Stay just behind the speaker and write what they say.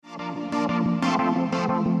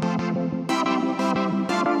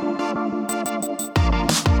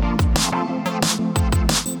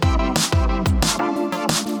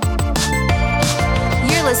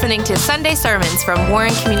listening to Sunday Sermons from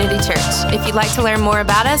Warren Community Church. If you'd like to learn more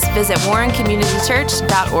about us, visit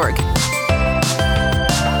warrencommunitychurch.org.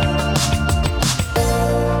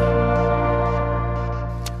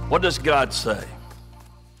 What does God say?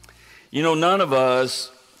 You know, none of us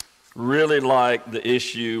really like the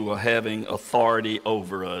issue of having authority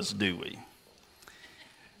over us, do we?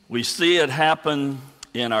 We see it happen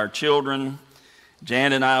in our children.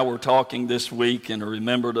 Jan and I were talking this week and I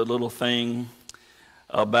remembered a little thing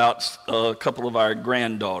about a couple of our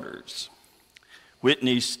granddaughters.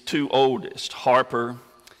 Whitney's two oldest, Harper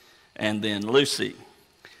and then Lucy.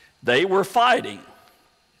 They were fighting.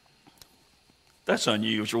 That's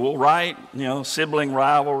unusual, right? You know, sibling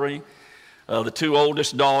rivalry. The two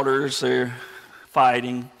oldest daughters, they're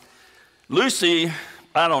fighting. Lucy,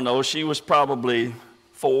 I don't know, she was probably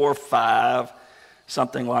 4, 5,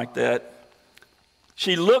 something like that.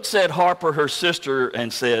 She looks at Harper, her sister,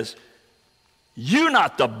 and says, "You're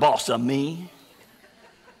not the boss of me."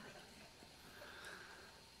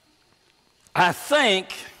 I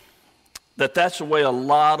think that that's the way a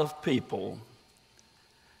lot of people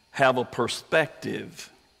have a perspective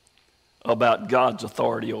about God's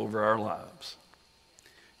authority over our lives.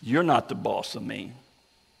 You're not the boss of me.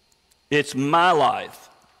 It's my life.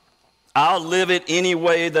 I'll live it any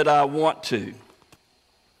way that I want to.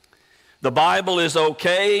 The Bible is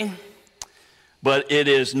okay, but it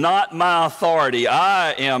is not my authority.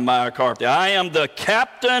 I am my authority. I am the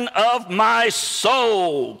captain of my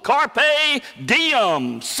soul. Carpe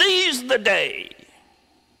diem, seize the day.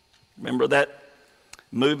 Remember that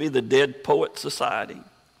movie, The Dead Poet Society?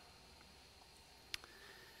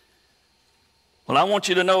 Well, I want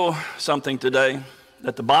you to know something today,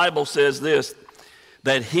 that the Bible says this,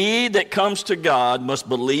 that he that comes to God must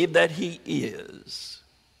believe that he is,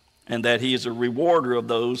 and that he is a rewarder of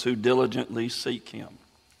those who diligently seek him.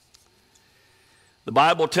 The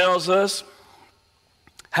Bible tells us,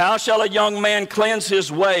 "How shall a young man cleanse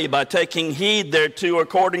his way? By taking heed thereto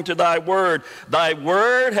according to thy word. Thy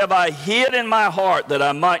word have I hid in my heart, that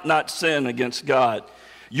I might not sin against God.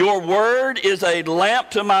 Your word is a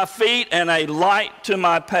lamp to my feet and a light to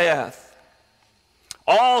my path."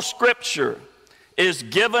 All scripture is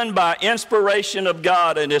given by inspiration of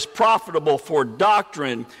God and is profitable for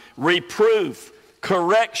doctrine, reproof,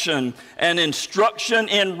 correction, and instruction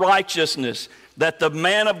in righteousness, that the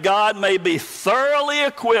man of God may be thoroughly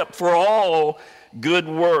equipped for all good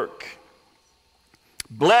work.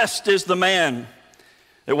 Blessed is the man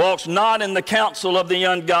that walks not in the counsel of the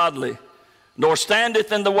ungodly, nor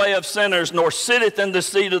standeth in the way of sinners, nor sitteth in the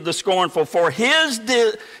seat of the scornful. For his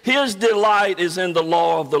delight is in the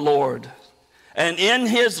law of the Lord, and in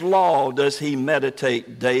his law does he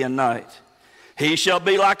meditate day and night. He shall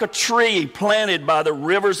be like a tree planted by the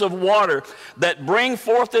rivers of water, that bring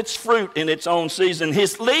forth its fruit in its own season.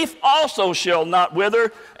 His leaf also shall not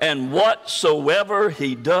wither, and whatsoever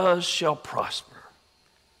he does shall prosper.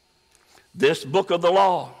 This book of the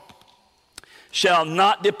law shall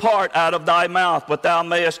not depart out of thy mouth, but thou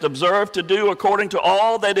mayest observe to do according to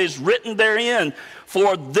all that is written therein.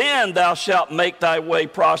 For then thou shalt make thy way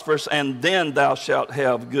prosperous, and then thou shalt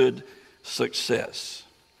have good success.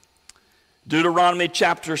 Deuteronomy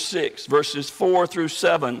chapter 6, verses 4 through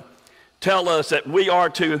 7 tell us that we are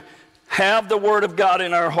to have the Word of God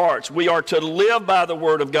in our hearts. We are to live by the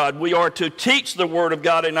Word of God. We are to teach the Word of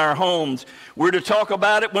God in our homes. We're to talk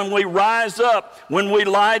about it when we rise up, when we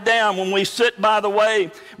lie down, when we sit by the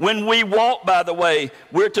way, when we walk by the way.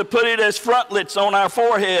 We're to put it as frontlets on our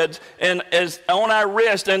foreheads and as on our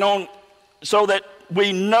wrist, and so that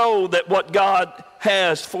we know that what God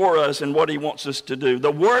has for us and what he wants us to do.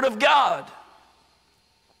 The Word of God.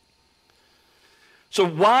 So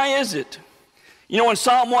why is it? You know, in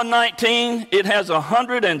Psalm 119, it has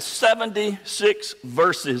 176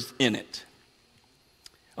 verses in it.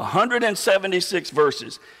 176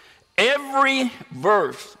 verses. Every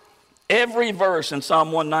verse in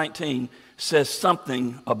Psalm 119 says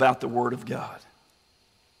something about the Word of God.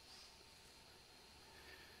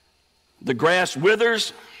 The grass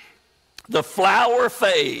withers, the flower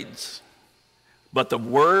fades, but the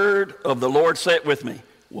word of the Lord, say it with me,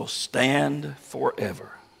 will stand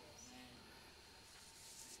forever.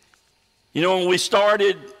 You know, when we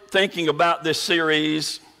started thinking about this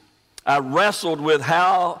series, I wrestled with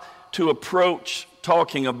how to approach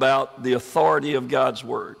talking about the authority of God's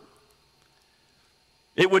Word.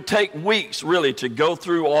 It would take weeks, really, to go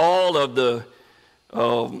through all of the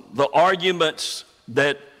arguments,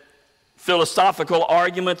 philosophical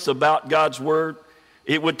arguments about God's Word.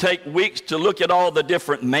 It would take weeks to look at all the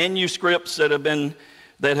different manuscripts that have been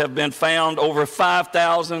that have been found, over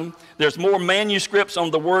 5,000. There's more manuscripts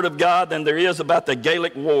on the Word of God than there is about the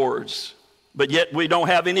Gaelic Wars. But yet we don't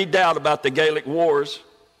have any doubt about the Gaelic Wars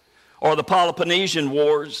or the Peloponnesian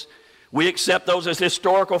Wars. We accept those as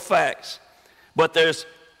historical facts. But there's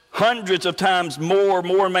hundreds of times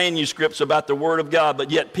more manuscripts about the Word of God,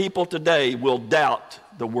 but yet people today will doubt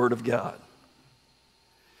the Word of God.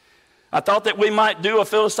 I thought that we might do a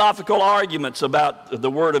philosophical arguments about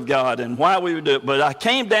the Word of God and why we would do it, but I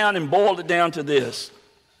came down and boiled it down to this.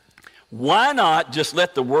 Why not just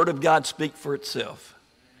let the Word of God speak for itself?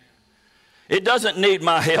 It doesn't need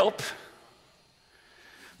my help.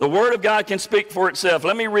 The Word of God can speak for itself.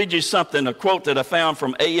 Let me read you something, a quote that I found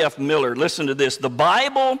from A.F. Miller. Listen to this. The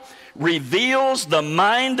Bible reveals the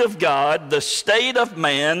mind of God, the state of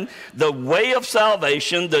man, the way of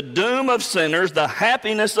salvation, the doom of sinners, the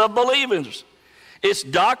happiness of believers. Its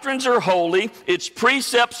doctrines are holy, its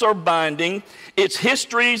precepts are binding, its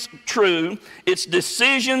histories true, its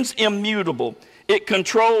decisions immutable. It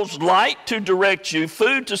controls light to direct you,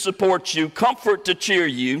 food to support you, comfort to cheer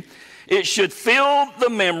you. It should fill the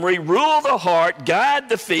memory, rule the heart, guide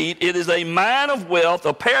the feet. It is a mine of wealth,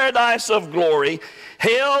 a paradise of glory.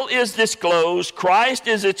 Hell is disclosed. Christ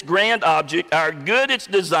is its grand object. Our good its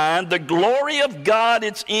design. The glory of God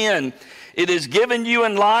its end. It is given you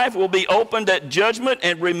in life, will be opened at judgment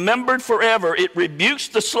and remembered forever. It rebukes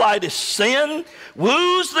the slightest sin,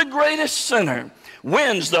 woos the greatest sinner,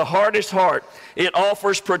 wins the hardest heart. It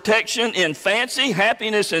offers protection in fancy,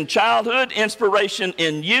 happiness in childhood, inspiration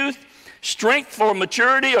in youth, strength for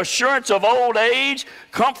maturity, assurance of old age,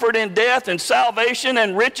 comfort in death, and salvation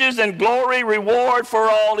and riches and glory, reward for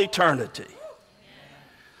all eternity.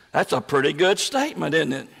 That's a pretty good statement,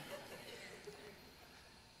 isn't it?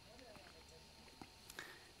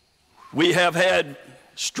 We have had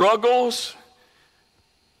struggles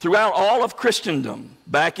throughout all of Christendom.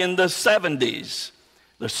 Back in the 70s,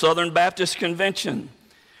 the Southern Baptist Convention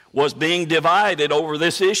was being divided over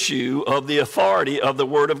this issue of the authority of the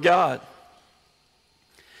Word of God.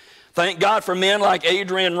 Thank God for men like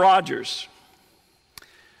Adrian Rogers,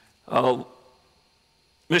 Pastor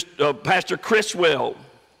Criswell,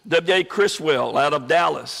 W.A. Criswell out of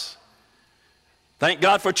Dallas. Thank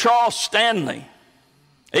God for Charles Stanley,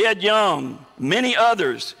 Ed Young, many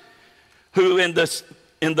others who in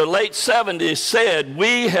the late 70s said,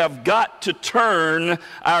 we have got to turn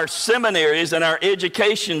our seminaries and our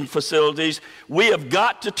education facilities, we have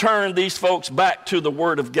got to turn these folks back to the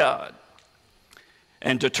Word of God.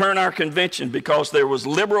 And to turn our convention, because there was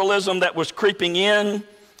liberalism that was creeping in.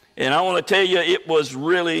 And I want to tell you, it was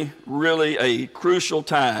really, really a crucial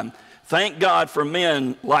time. Thank God for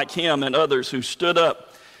men like him and others who stood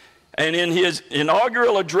up. And in his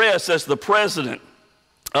inaugural address as the president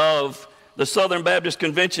of the Southern Baptist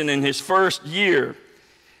Convention in his first year,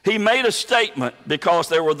 he made a statement because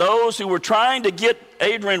there were those who were trying to get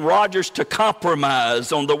Adrian Rogers to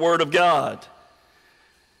compromise on the Word of God.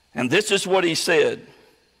 And this is what he said.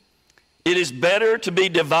 It is better to be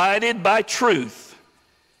divided by truth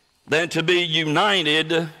than to be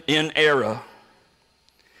united in error.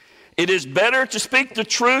 It is better to speak the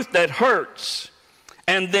truth that hurts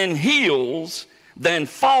and then heals than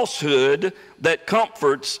falsehood that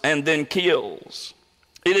comforts and then kills.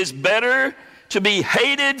 It is better to be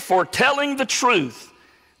hated for telling the truth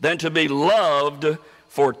than to be loved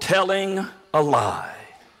for telling a lie.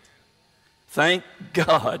 Thank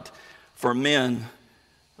God for men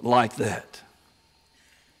like that.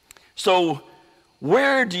 So,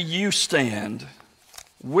 where do you stand?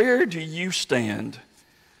 Where do you stand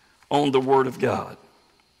on the Word of God?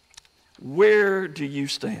 Where do you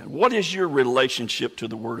stand? What is your relationship to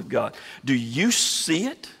the Word of God? Do you see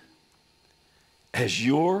it as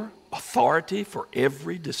your authority for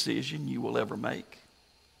every decision you will ever make?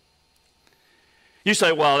 You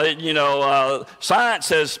say, well, science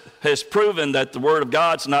has proven that the Word of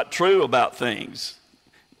God's not true about things.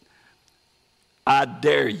 I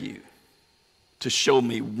dare you to show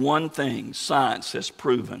me one thing science has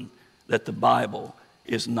proven that the Bible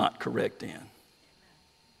is not correct in.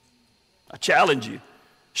 I challenge you.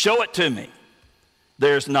 Show it to me.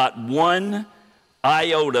 There's not one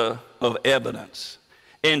iota of evidence.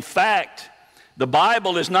 In fact, the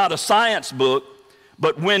Bible is not a science book,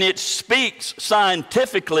 but when it speaks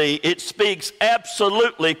scientifically, it speaks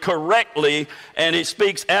absolutely correctly, and it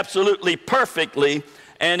speaks absolutely perfectly,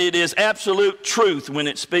 and it is absolute truth when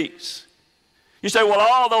it speaks. You say, well,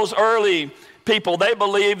 all those early people, they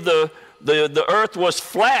believed the earth was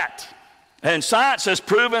flat, and science has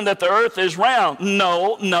proven that the earth is round.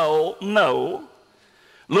 No.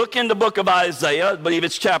 Look in the book of Isaiah, I believe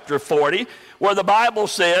it's chapter 40, where the Bible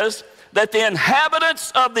says that the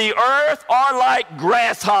inhabitants of the earth are like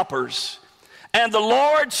grasshoppers, and the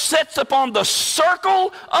Lord sits upon the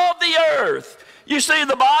circle of the earth. You see,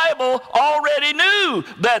 the Bible already knew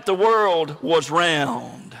that the world was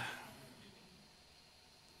round.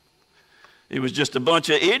 It was just a bunch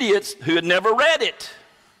of idiots who had never read it.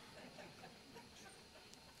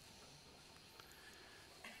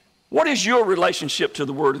 What is your relationship to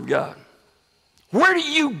the Word of God? Where do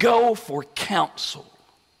you go for counsel?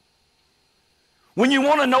 When you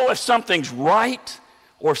want to know if something's right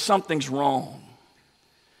or something's wrong.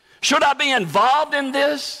 Should I be involved in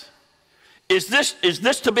this? Is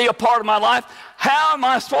this to be a part of my life? How am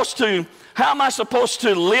I supposed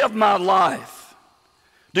to live my life?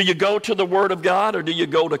 Do you go to the Word of God or do you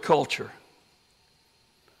go to culture?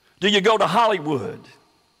 Do you go to Hollywood?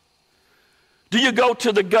 Do you go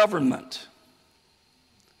to the government?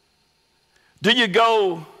 Do you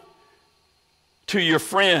go to your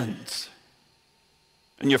friends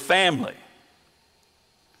and your family?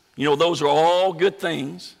 You know, those are all good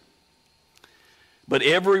things, but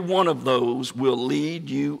every one of those will lead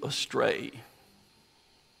you astray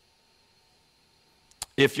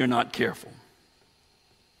if you're not careful.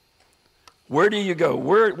 Where do you go?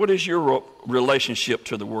 What is your relationship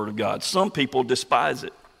to the Word of God? Some people despise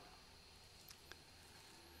it.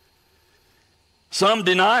 Some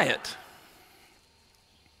deny it.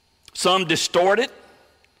 Some distort it.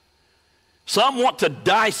 Some want to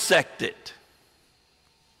dissect it.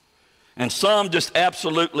 And some just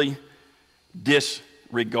absolutely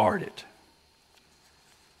disregard it.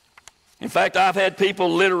 In fact, I've had people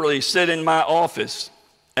literally sit in my office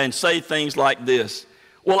and say things like this.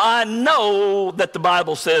 Well, I know that the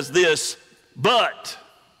Bible says this, but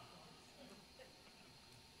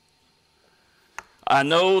I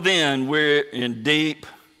know then we're in deep,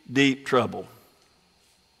 deep trouble.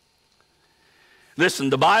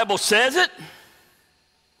 Listen, the Bible says it,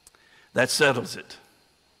 that settles it.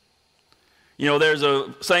 You know, there's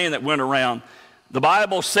a saying that went around, the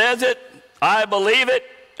Bible says it, I believe it,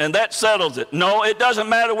 and that settles it. No, it doesn't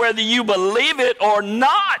matter whether you believe it or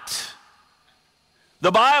not.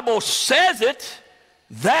 The Bible says it,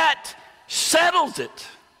 that settles it.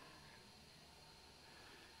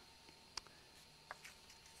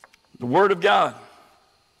 The Word of God,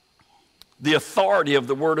 the authority of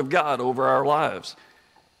the Word of God over our lives.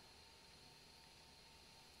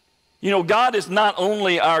 You know, God is not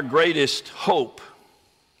only our greatest hope,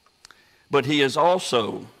 but He is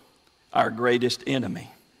also our greatest enemy.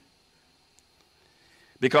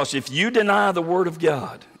 Because if you deny the Word of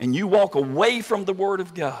God and you walk away from the Word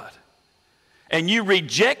of God and you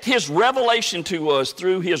reject His revelation to us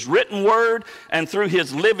through His written Word and through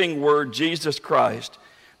His living Word, Jesus Christ,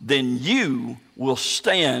 then you will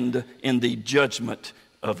stand in the judgment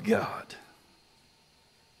of God.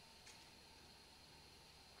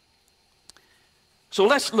 So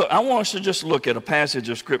let's look. I want us to just look at a passage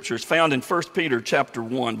of Scripture. It's found in 1 Peter chapter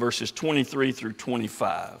 1, verses 23 through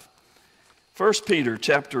 25. 1 Peter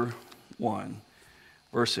chapter 1,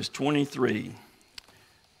 verses 23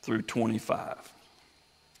 through 25.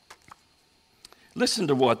 Listen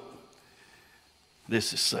to what this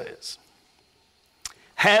says.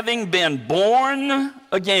 Having been born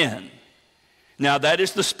again. Now that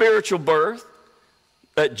is the spiritual birth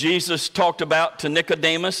that Jesus talked about to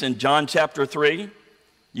Nicodemus in John chapter 3.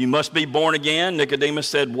 You must be born again. Nicodemus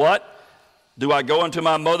said, what? Do I go into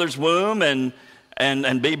my mother's womb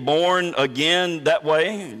and be born again that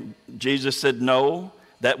way? Jesus said, no.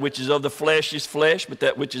 That which is of the flesh is flesh, but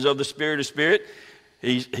that which is of the Spirit is spirit.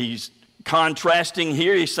 He's contrasting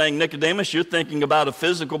here. He's saying, Nicodemus, you're thinking about a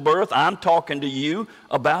physical birth. I'm talking to you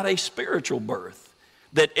about a spiritual birth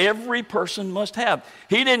that every person must have.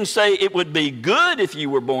 He didn't say it would be good if you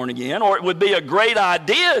were born again, or it would be a great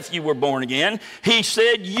idea if you were born again. He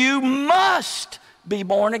said you must be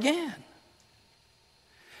born again.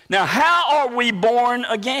 Now, how are we born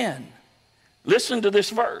again? Listen to this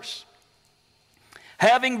verse.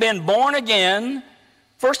 Having been born again,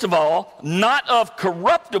 first of all, not of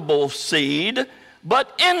corruptible seed,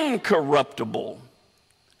 but incorruptible.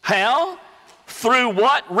 How? Through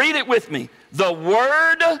what? Read it with me. The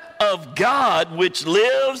Word of God, which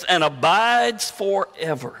lives and abides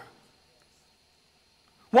forever.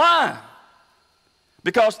 Why?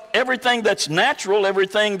 Because everything that's natural,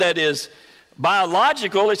 everything that is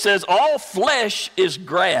biological, it says all flesh is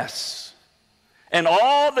grass, and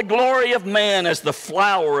all the glory of man as the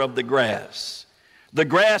flower of the grass. The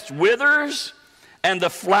grass withers and the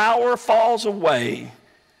flower falls away,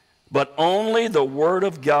 but only the Word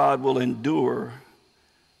of God will endure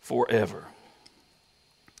forever.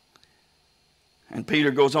 And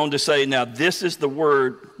Peter goes on to say, now this is the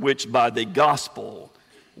word which by the gospel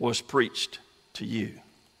was preached to you.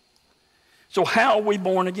 So how are we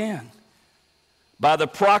born again? By the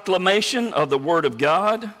proclamation of the word of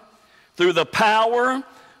God, through the power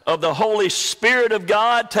of the Holy Spirit of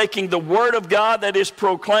God, taking the word of God that is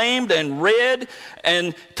proclaimed and read,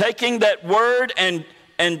 and taking that word and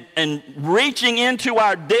reaching into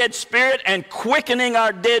our dead spirit and quickening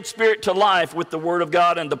our dead spirit to life with the word of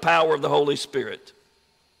God and the power of the Holy Spirit.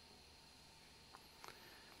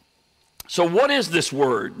 So what is this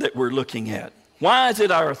word that we're looking at? Why is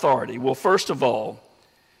it our authority? Well, first of all,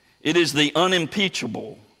 it is the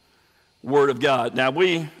unimpeachable word of God. Now,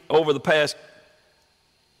 over the past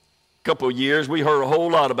couple of years, we heard a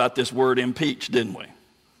whole lot about this word impeach, didn't we?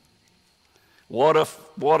 What a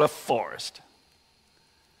forest.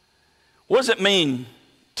 What does it mean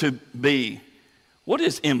to be? What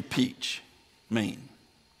does impeach mean?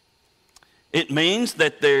 It means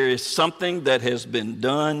that there is something that has been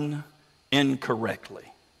done incorrectly.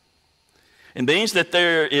 It means that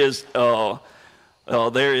there is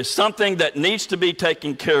something that needs to be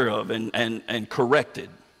taken care of and corrected.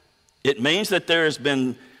 It means that there has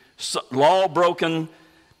been law broken.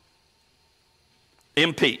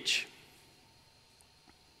 Impeach.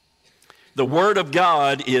 The word of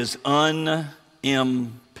God is unimpeachable.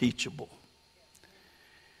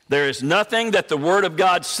 There is nothing that the word of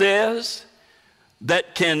God says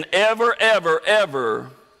that can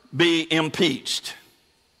ever be impeached.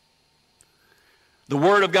 The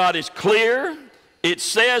word of God is clear. It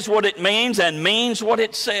says what it means and means what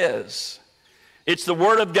it says. It's the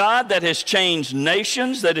word of God that has changed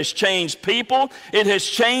nations, that has changed people. It has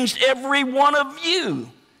changed every one of you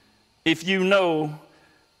if you know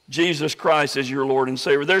Jesus Christ as your Lord and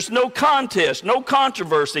Savior. There's no contest, no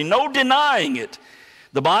controversy, no denying it.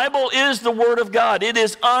 The Bible is the word of God. It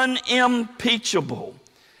is unimpeachable.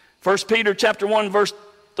 1 Peter chapter 1 verse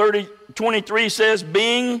 23 says,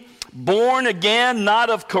 being born again, not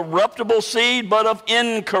of corruptible seed, but of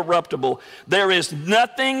incorruptible. There is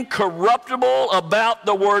nothing corruptible about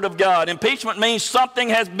the word of God. Impeachment means something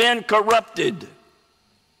has been corrupted.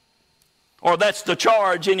 Or that's the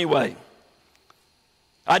charge anyway.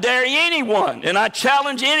 I dare anyone, and I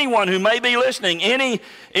challenge anyone who may be listening, any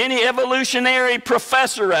evolutionary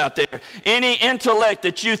professor out there, any intellect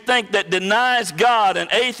that you think that denies God, an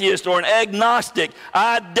atheist or an agnostic,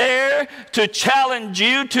 I dare to challenge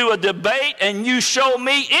you to a debate, and you show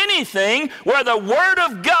me anything where the word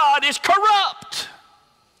of God is corrupt.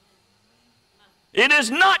 It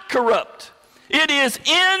is not corrupt. It is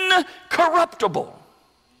incorruptible.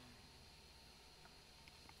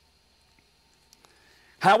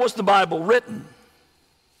 How was the Bible written?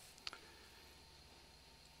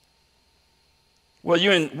 Well,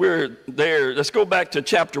 we're there. Let's go back to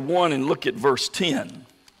chapter 1 and look at verse 10.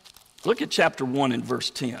 Look at chapter 1 and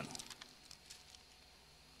verse 10.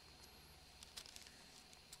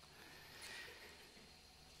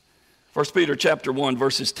 1 Peter chapter 1,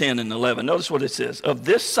 verses 10 and 11. Notice what it says. Of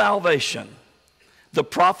this salvation, the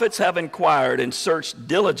prophets have inquired and searched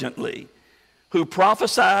diligently, who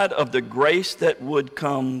prophesied of the grace that would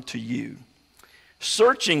come to you,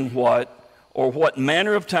 searching what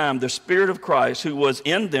manner of time the Spirit of Christ who was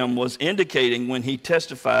in them was indicating when he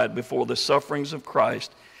testified before the sufferings of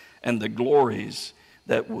Christ and the glories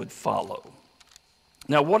that would follow.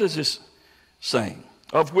 Now, what is this saying?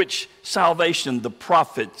 Of which salvation the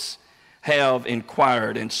prophets have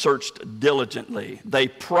inquired and searched diligently. They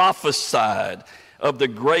prophesied of the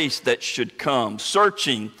grace that should come,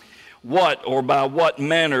 searching what or by what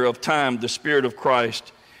manner of time the Spirit of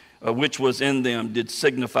Christ which was in them did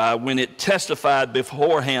signify when it testified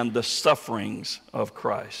beforehand the sufferings of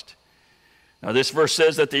Christ. Now this verse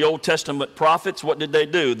says that the Old Testament prophets, what did they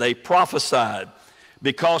do? They prophesied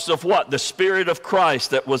because of what? The Spirit of Christ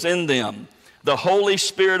that was in them. The Holy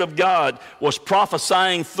Spirit of God was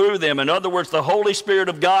prophesying through them. In other words, the Holy Spirit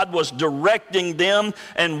of God was directing them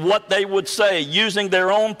and what they would say, using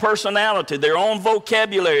their own personality, their own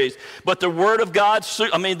vocabularies. But the Word of God,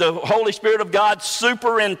 the Holy Spirit of God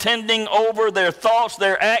superintending over their thoughts,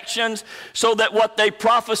 their actions, so that what they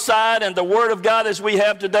prophesied and the Word of God as we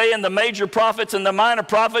have today and the major prophets and the minor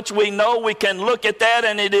prophets, we know we can look at that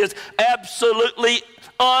and it is absolutely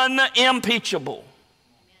unimpeachable.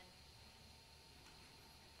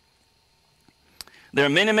 There are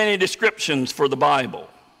many, many descriptions for the Bible.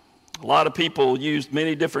 A lot of people use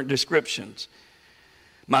many different descriptions.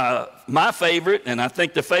 My favorite, and I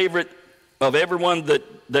think the favorite of everyone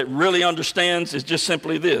that really understands, is just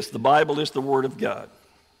simply this: the Bible is the Word of God.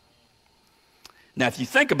 Now, if you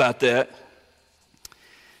think about that,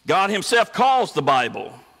 God himself calls the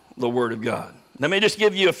Bible the Word of God. Let me just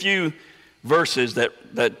give you a few verses that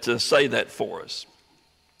say that for us.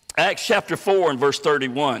 Acts chapter 4 and verse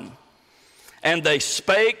 31. And they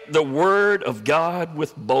spake the word of God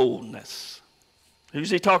with boldness. Who's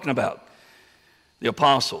he talking about? The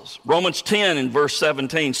apostles. Romans 10 and verse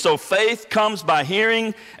 17. So faith comes by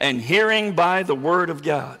hearing, and hearing by the word of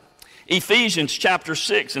God. Ephesians chapter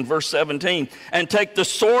 6 and verse 17. And take the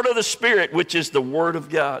sword of the Spirit, which is the word of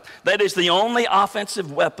God. That is the only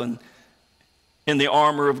offensive weapon in the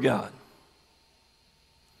armor of God.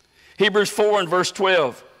 Hebrews 4 and verse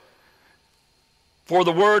 12. For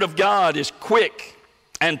the word of God is quick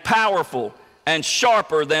and powerful and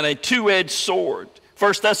sharper than a two-edged sword.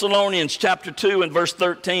 1 Thessalonians chapter 2 and verse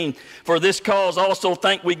 13. For this cause also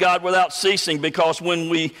thank we God without ceasing, because when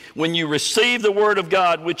you received the word of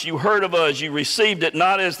God, which you heard of us, you received it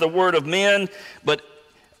not as the word of men, but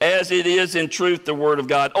as it is in truth the word of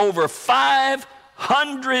God. Over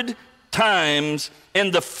 500 times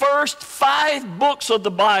in the first 5 books of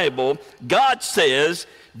the Bible, God says,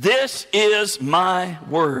 this is my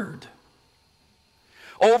word.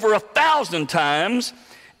 Over 1,000 times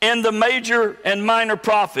in the major and minor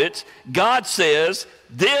prophets, God says,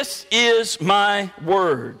 this is my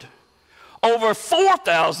word. Over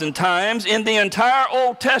 4,000 times in the entire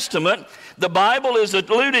Old Testament, the Bible is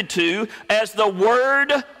alluded to as the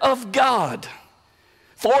word of God.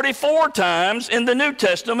 44 times in the New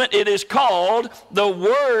Testament, it is called the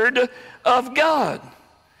word of God.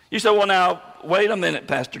 You say, well, now, wait a minute,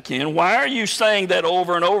 Pastor Ken. Why are you saying that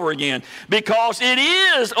over and over again? Because it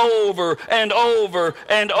is over and over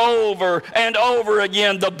and over and over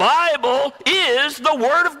again. The Bible is the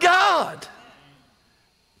Word of God.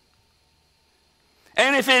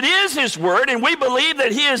 And if it is His Word, and we believe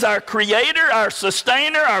that He is our Creator, our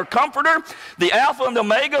Sustainer, our Comforter, the Alpha and the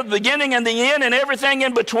Omega, the beginning and the end, and everything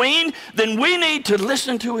in between, then we need to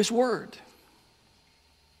listen to His Word.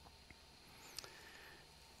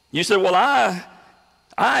 You say, well,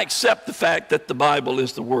 I accept the fact that the Bible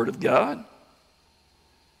is the Word of God.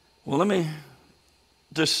 Well, let me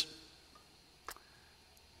just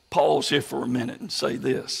pause here for a minute and say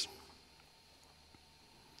this.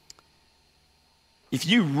 If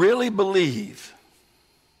you really believe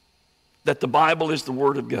that the Bible is the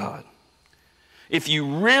Word of God, if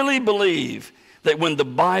you really believe that when the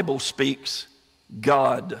Bible speaks,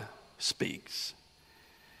 God speaks,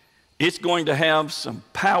 it's going to have some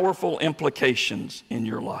powerful implications in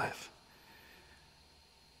your life.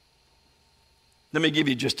 Let me give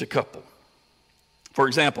you just a couple. For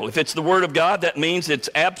example, if it's the Word of God, that means it's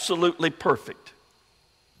absolutely perfect.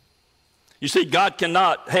 You see, God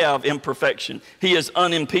cannot have imperfection. He is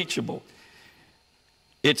unimpeachable.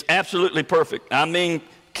 It's absolutely perfect. I mean,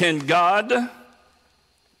 can God,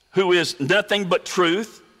 who is nothing but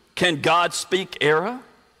truth, can God speak error?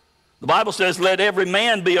 The Bible says, let every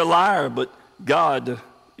man be a liar, but God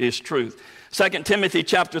is truth. 2 Timothy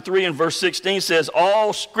chapter 3 and verse 16 says,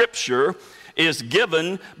 all Scripture is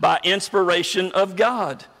given by inspiration of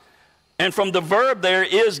God. And from the verb there,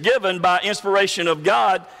 is given by inspiration of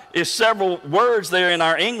God, is several words there in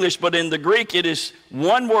our English, but in the Greek it is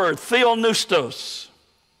one word, theopneustos.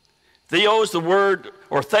 Theo is the word,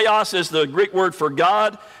 or theos is the Greek word for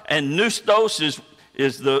God, and neustos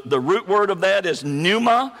is the root word of that is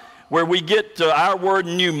pneuma, where we get our word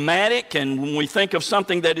pneumatic, and when we think of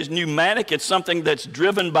something that is pneumatic, it's something that's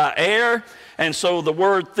driven by air, and so the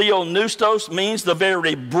word theopneustos means the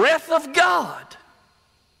very breath of God.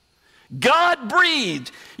 God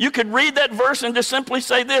breathed. You could read that verse and just simply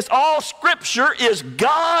say this, all Scripture is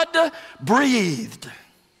God breathed.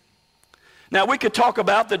 Now we could talk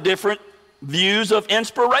about the different views of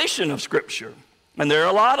inspiration of Scripture, and there are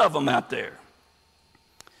a lot of them out there.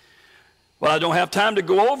 Well, I don't have time to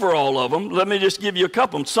go over all of them. Let me just give you a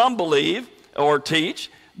couple. Some believe or teach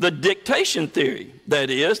the dictation theory. That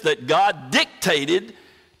is, that God dictated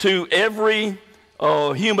to every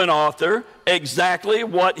human author exactly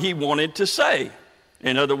what he wanted to say.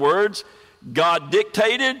 In other words, God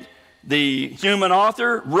dictated, the human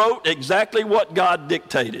author wrote exactly what God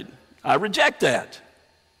dictated. I reject that.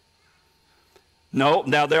 No,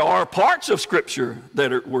 now there are parts of Scripture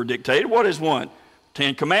that were dictated. What is one?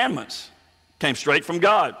 10 Commandments. Came straight from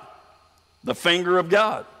God, the finger of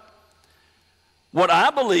God. What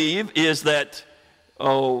I believe is that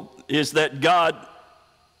God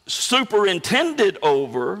superintended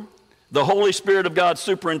over, the Holy Spirit of God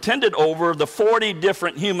superintended over the 40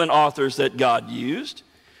 different human authors that God used.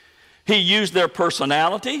 He used their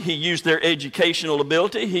personality, He used their educational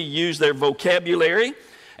ability, He used their vocabulary,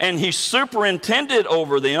 and He superintended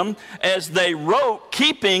over them as they wrote,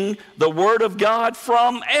 keeping the Word of God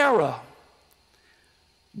from error.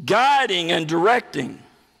 guiding and directing.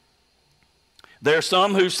 There are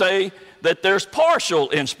some who say that there's partial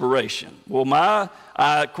inspiration. Well, my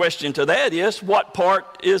question to that is, what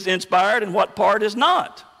part is inspired and what part is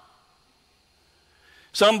not?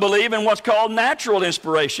 Some believe in what's called natural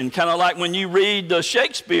inspiration, kind of like when you read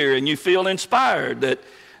Shakespeare and you feel inspired, that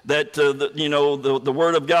the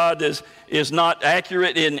Word of God is not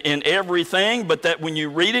accurate in everything, but that when you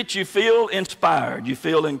read it, you feel inspired, you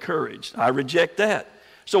feel encouraged. I reject that.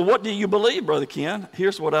 So what do you believe, Brother Ken?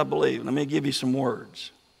 Here's what I believe. Let me give you some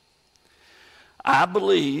words. I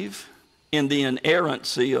believe in the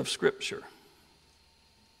inerrancy of Scripture.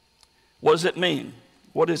 What does it mean?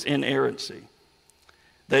 What is inerrancy?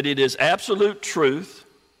 That it is absolute truth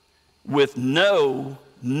with no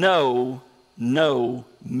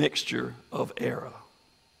mixture of error.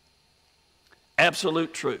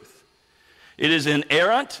 Absolute truth. It is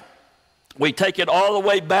inerrant. We take it all the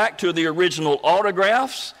way back to the original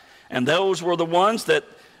autographs, and those were the ones that,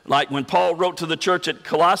 like when Paul wrote to the church at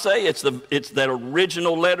Colossae, it's that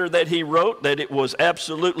original letter that he wrote, that it was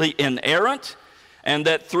absolutely inerrant, and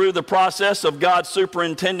that through the process of God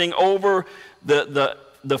superintending over the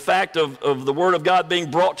fact of the Word of God being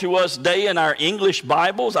brought to us day in our English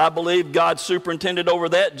Bibles, I believe God superintended over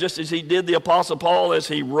that just as he did the Apostle Paul as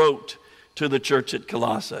he wrote to the church at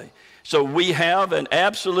Colossae. So we have an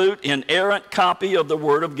absolute inerrant copy of the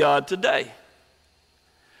Word of God today.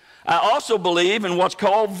 I also believe in what's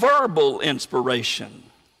called verbal inspiration.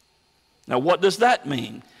 Now, what does that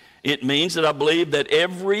mean? It means that I believe that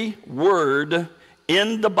every word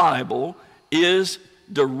in the Bible is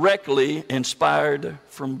directly inspired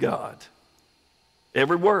from God.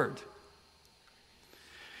 Every word.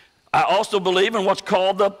 I also believe in what's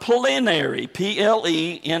called the plenary,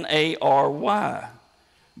 Plenary,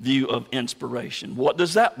 view of inspiration. What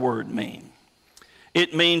does that word mean?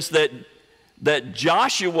 It means that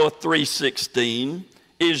Joshua 3:16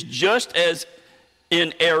 is just as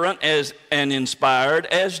inerrant and inspired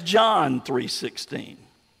as John 3:16.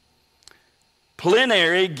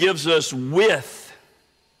 Plenary gives us width.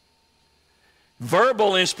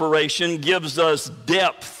 Verbal inspiration gives us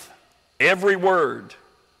depth, every word.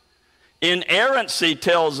 Inerrancy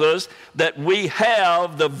tells us that we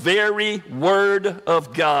have the very Word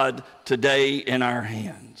of God today in our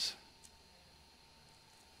hands.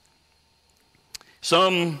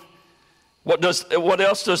 What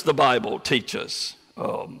else does the Bible teach us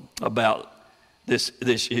about this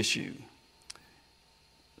issue?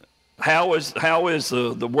 How is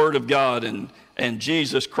the Word of God and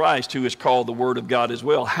Jesus Christ, who is called the Word of God as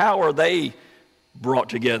well, how are they brought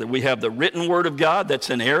together? We have the written Word of God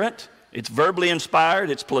that's inerrant. It's verbally inspired.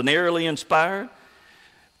 It's plenarily inspired.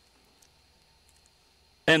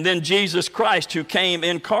 And then Jesus Christ, who came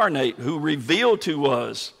incarnate, who revealed to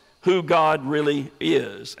us who God really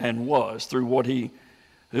is and was through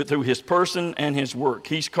his person and his work.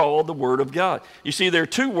 He's called the Word of God. You see, there are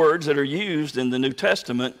two words that are used in the New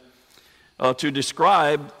Testament to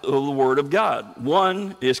describe the Word of God.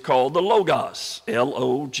 One is called the Logos,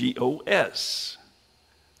 Logos.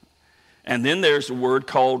 And then there's a word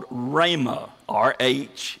called Rhema,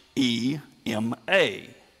 Rhema.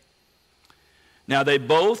 Now, they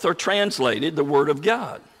both are translated the Word of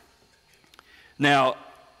God. Now,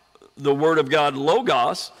 the Word of God,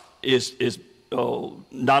 Logos, is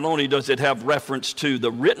not only does it have reference to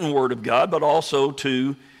the written Word of God, but also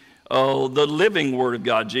to the living Word of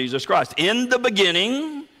God, Jesus Christ. In the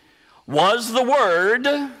beginning was the Word,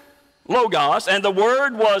 Logos, and the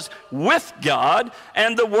Word was with God,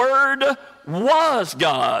 and the Word was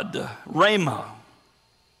God, Rhema.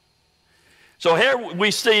 So here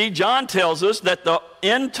we see, John tells us that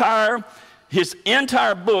his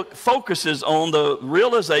entire book focuses on the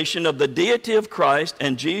realization of the deity of Christ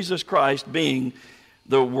and Jesus Christ being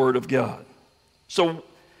the Word of God. So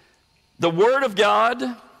the Word of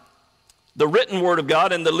God, the written Word of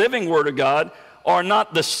God, and the living Word of God are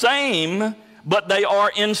not the same, but they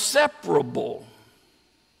are inseparable.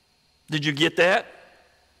 Did you get that?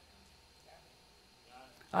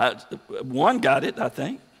 One got it, I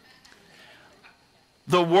think.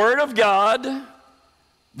 The Word of God,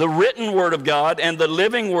 the written Word of God, and the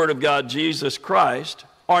living Word of God, Jesus Christ,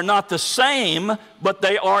 are not the same, but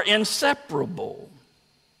they are inseparable.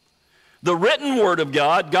 The written Word of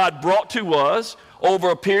God, God brought to us over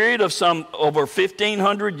a period of over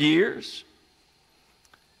 1,500 years.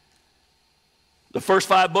 The first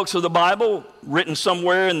 5 books of the Bible, written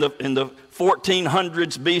somewhere in the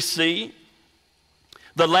 1400s BC.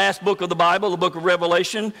 The last book of the Bible, the book of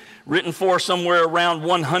Revelation, written for somewhere around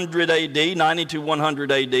 100 AD, 90 to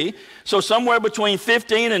 100 AD. So somewhere between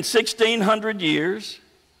 15 and 1,600 years,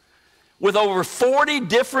 with over 40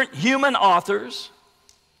 different human authors.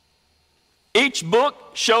 Each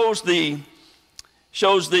book shows the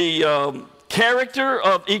character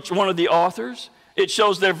of each one of the authors. It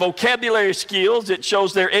shows their vocabulary skills. It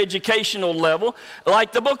shows their educational level.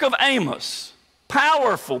 Like the book of Amos.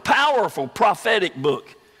 Powerful, powerful prophetic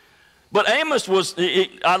book. But Amos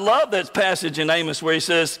I love that passage in Amos where he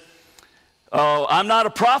says, I'm not a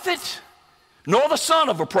prophet, nor the son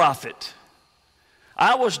of a prophet.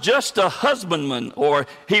 I was just a husbandman, or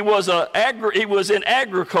he was in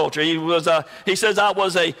agriculture. He says, I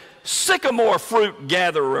was a sycamore fruit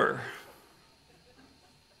gatherer.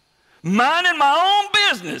 Minding my own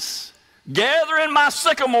business, gathering my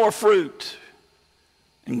sycamore fruit.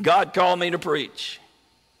 And God called me to preach.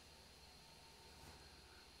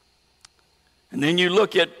 And then you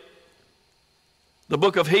look at the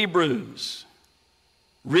book of Hebrews,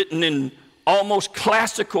 written in almost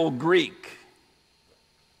classical Greek.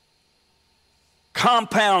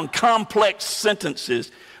 Compound, complex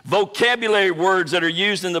sentences, vocabulary words that are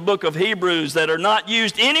used in the book of Hebrews that are not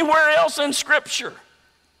used anywhere else in Scripture.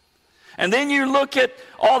 And then you look at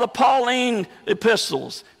all the Pauline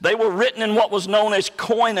epistles. They were written in what was known as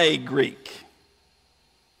Koine Greek.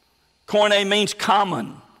 Koine means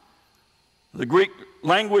common. The Greek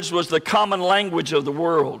language was the common language of the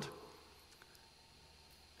world.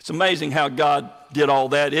 It's amazing how God did all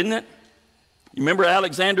that, isn't it? You remember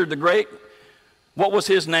Alexander the Great? What was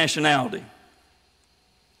his nationality?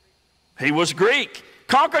 He was Greek.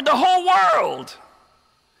 Conquered the whole world.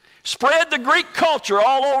 Spread the Greek culture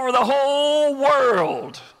all over the whole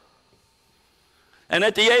world. And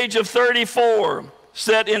at the age of 34,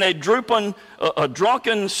 sat in a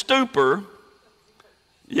drunken stupor.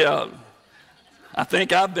 Yeah, I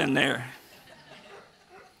think I've been there.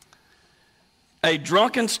 A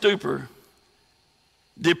drunken stupor,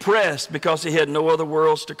 depressed because he had no other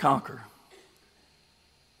worlds to conquer.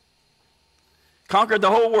 Conquered the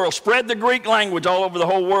whole world, spread the Greek language all over the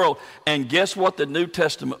whole world. And guess what the New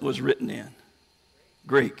Testament was written in?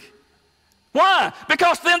 Greek. Why?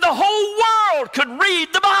 Because then the whole world could read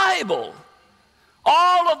the Bible.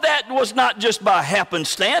 All of that was not just by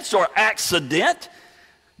happenstance or accident.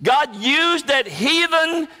 God used that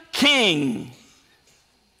heathen king,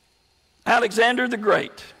 Alexander the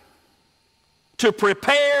Great, to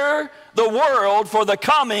prepare the world for the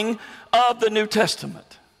coming of the New Testament.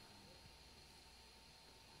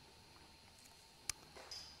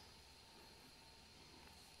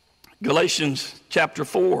 Galatians chapter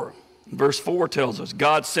 4, verse 4 tells us,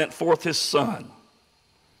 God sent forth his Son.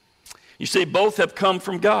 You see, both have come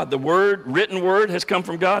from God. The written word has come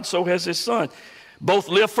from God, so has his Son. Both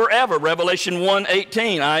live forever. Revelation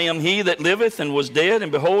 1:18, I am he that liveth and was dead,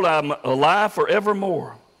 and behold, I am alive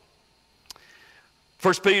forevermore.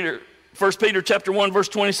 1 Peter chapter 1, verse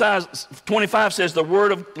 25 says, the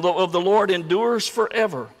word of the Lord endures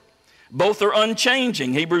forever. Both are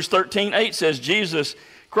unchanging. Hebrews 13:8 says, Jesus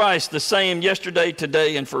Christ the same yesterday,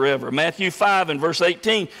 today, and forever. Matthew 5 and verse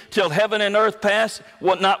 18, till heaven and earth pass,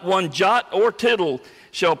 not one jot or tittle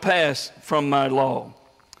shall pass from my law.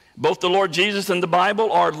 Both the Lord Jesus and the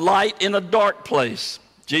Bible are light in a dark place.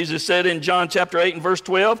 Jesus said in John chapter 8 and verse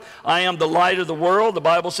 12, I am the light of the world. The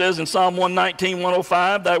Bible says in Psalm 119,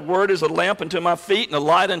 105, thy word is a lamp unto my feet and a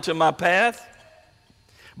light unto my path.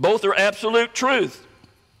 Both are absolute truth.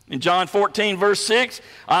 In John 14 verse 6,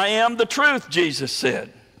 I am the truth, Jesus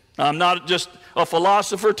said. I'm not just a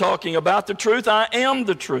philosopher talking about the truth. I am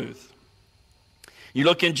the truth. You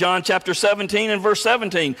look in John chapter 17 and verse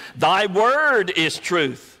 17, thy word is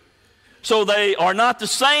truth. So they are not the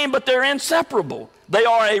same, but they're inseparable. They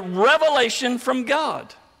are a revelation from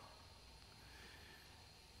God.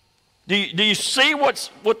 Do you see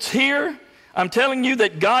what's here? I'm telling you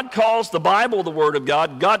that God calls the Bible the Word of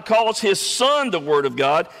God. God calls his Son the Word of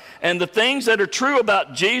God. And the things that are true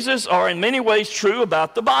about Jesus are in many ways true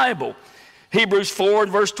about the Bible. Hebrews 4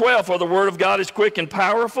 and verse 12, for the Word of God is quick and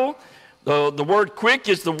powerful. The word quick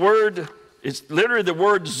is it's literally the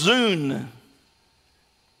word zoon.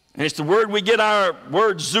 And it's the word we get our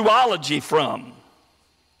word zoology from.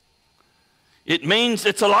 It means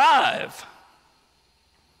it's alive.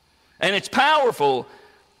 And it's powerful.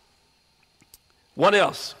 What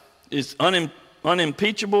else? It's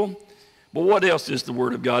unimpeachable. But what else is the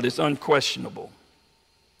Word of God? It's unquestionable.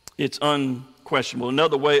 It's unquestionable.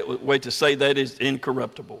 Another way to say that is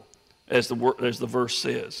incorruptible, as the verse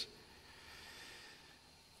says.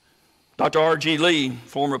 Dr. R.G. Lee,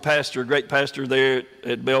 former pastor, great pastor there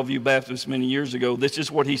at Bellevue Baptist many years ago, this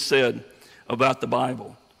is what he said about the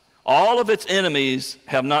Bible. All of its enemies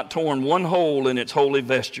have not torn one hole in its holy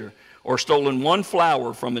vesture, or stolen one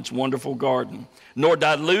flower from its wonderful garden, nor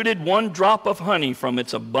diluted one drop of honey from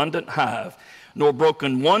its abundant hive, nor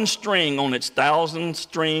broken one string on its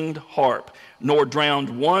 1,000-stringed harp, nor drowned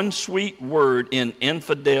one sweet word in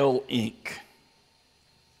infidel ink.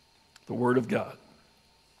 The Word of God.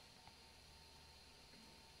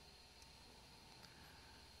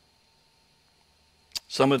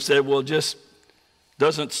 Some have said, well, just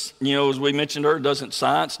doesn't, as we mentioned earlier, doesn't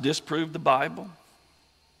science disprove the Bible?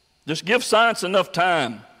 Just give science enough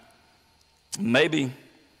time. Maybe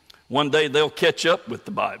one day they'll catch up with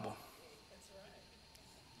the Bible.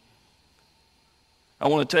 I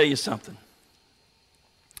want to tell you something.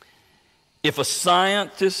 If a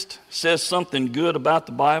scientist says something good about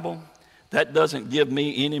the Bible, that doesn't give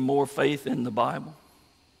me any more faith in the Bible.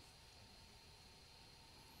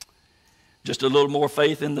 Just a little more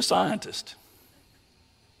faith in the scientist.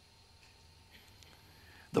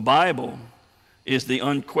 The Bible is the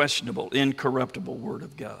unquestionable, incorruptible Word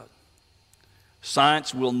of God.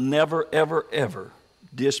 Science will never, ever, ever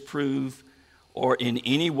disprove or in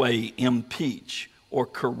any way impeach or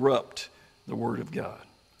corrupt the Word of God.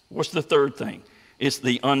 What's the third thing? It's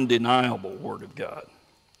the undeniable Word of God.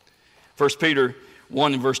 1 Peter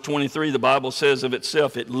 1 and verse 23, the Bible says of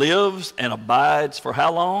itself, it lives and abides for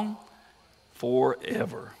how long?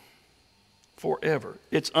 Forever. Forever.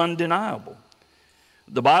 It's undeniable.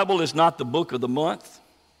 The Bible is not the book of the month.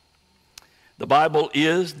 The Bible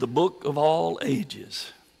is the book of all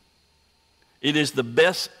ages. It is the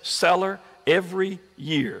best seller every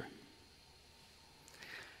year.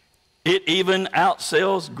 It even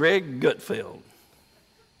outsells Greg Gutfeld.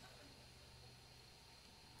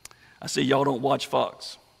 I see y'all don't watch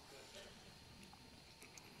Fox.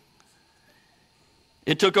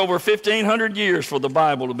 It took over 1,500 years for the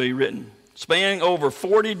Bible to be written, spanning over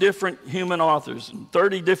 40 different human authors and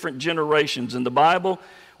 30 different generations. And the Bible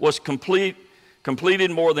was completed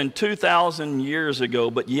more than 2,000 years ago,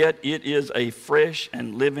 but yet it is a fresh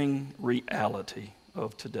and living reality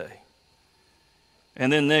of today.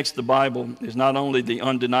 And then next, the Bible is not only the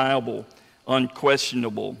undeniable,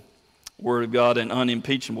 unquestionable Word of God and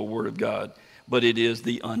unimpeachable Word of God, but it is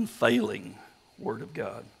the unfailing Word of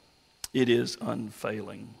God. It is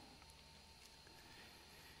unfailing.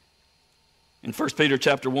 In 1 Peter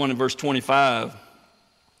chapter 1 and verse 25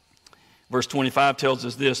 tells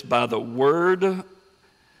us this, by the word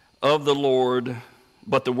of the Lord,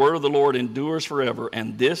 but the word of the Lord endures forever,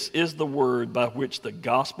 and this is the word by which the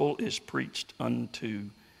gospel is preached unto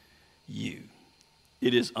you.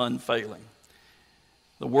 It is unfailing.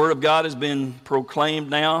 The word of God has been proclaimed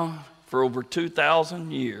now for over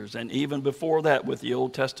 2,000 years, and even before that with the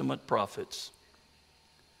Old Testament prophets.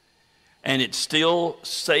 And it's still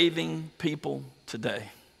saving people today.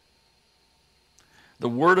 The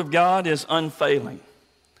Word of God is unfailing.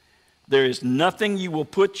 There is nothing you will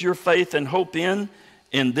put your faith and hope in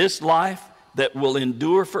this life that will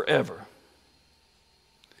endure forever.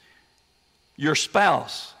 Your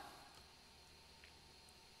spouse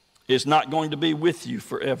is not going to be with you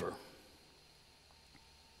forever.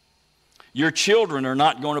 Your children are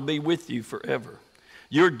not going to be with you forever.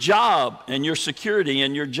 Your job and your security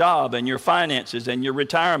and your job and your finances and your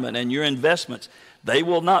retirement and your investments, they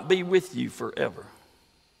will not be with you forever.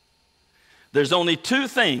 There's only two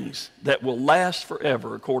things that will last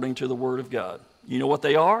forever according to the Word of God. You know what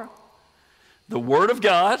they are? The Word of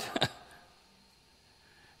God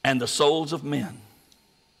and the souls of men.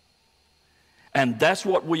 And that's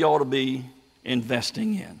what we ought to be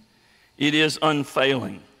investing in. It is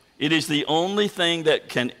unfailing. It is the only thing that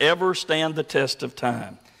can ever stand the test of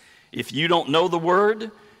time. If you don't know the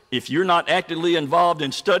Word, if you're not actively involved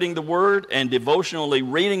in studying the Word and devotionally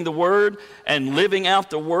reading the Word and living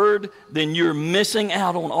out the Word, then you're missing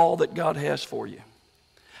out on all that God has for you.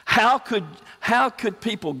 How could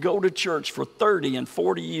people go to church for 30 and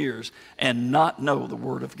 40 years and not know the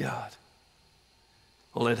Word of God?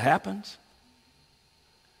 Well, it happens.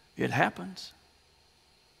 It happens.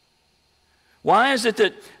 Why is it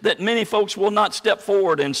that many folks will not step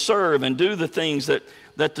forward and serve and do the things that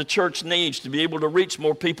the church needs to be able to reach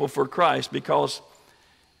more people for Christ? Because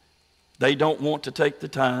they don't want to take the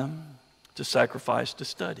time to sacrifice to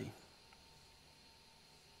study.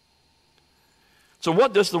 So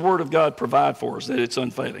what does the Word of God provide for us that it's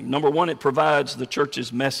unfailing? Number one, it provides the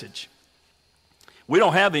church's message. We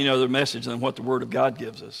don't have any other message than what the Word of God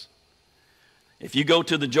gives us. If you go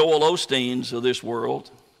to the Joel Osteens of this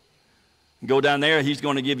world, go down there, he's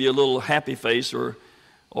going to give you a little happy face or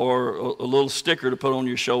a little sticker to put on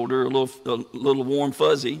your shoulder, a little warm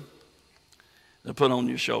fuzzy to put on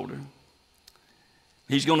your shoulder.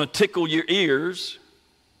 He's going to tickle your ears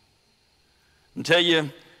and tell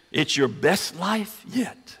you It's your best life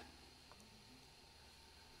yet.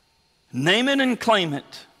 Name it and claim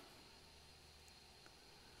it.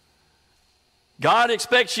 God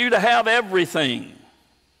expects you to have everything.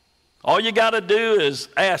 All you got to do is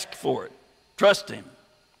ask for it. Trust Him.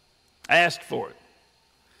 Ask for it.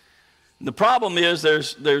 The problem is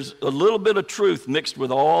there's a little bit of truth mixed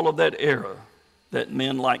with all of that error that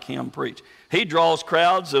men like him preach. He draws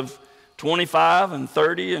crowds of 25 and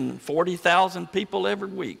 30 and 40,000 people every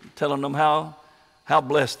week, telling them how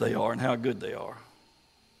blessed they are and how good they are.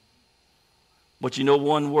 But you know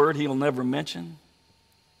one word he'll never mention?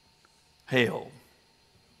 Hell.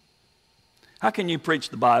 How can you preach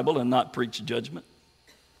the Bible and not preach judgment?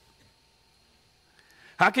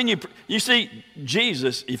 How can you see,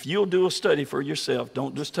 Jesus, if you'll do a study for yourself,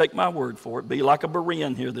 don't just take my word for it. Be like a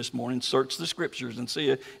Berean here this morning. Search the scriptures and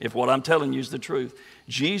see if what I'm telling you is the truth.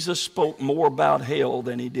 Jesus spoke more about hell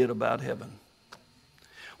than he did about heaven.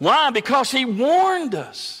 Why? Because he warned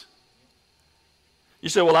us. You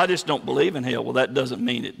say, well, I just don't believe in hell. Well, that doesn't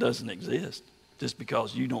mean it doesn't exist just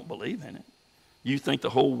because you don't believe in it. You think the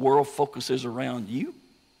whole world focuses around you?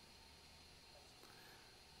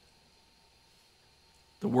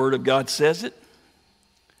 The Word of God says it.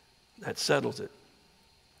 That settles it.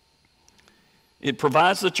 It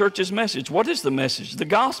provides the church's message. What is the message? The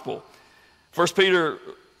gospel. 1 Peter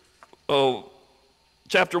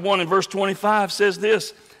chapter 1 and verse 25 says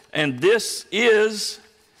this, and this is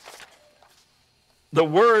the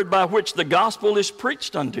word by which the gospel is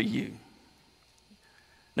preached unto you.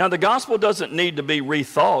 Now, the gospel doesn't need to be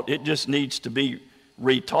rethought. It just needs to be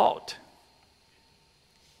retaught.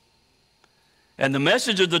 And the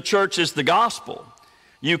message of the church is the gospel.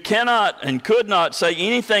 You cannot and could not say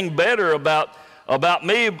anything better about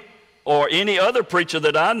me or any other preacher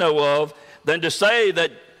that I know of than to say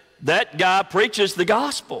that that guy preaches the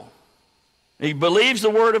gospel. He believes the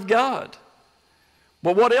word of God.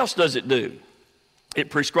 But what else does it do? It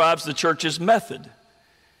prescribes the church's method.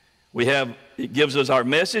 It gives us our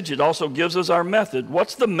message. It also gives us our method.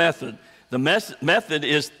 What's the method? The method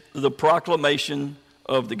is the proclamation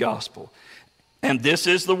of the gospel. And this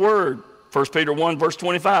is the word, 1 Peter 1, verse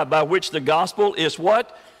 25, by which the gospel is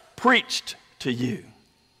what? Preached to you.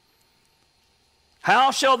 How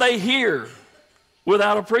shall they hear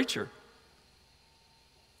without a preacher?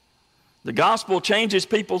 The gospel changes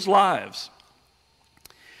people's lives.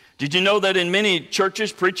 Did you know that in many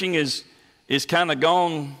churches, preaching is kind of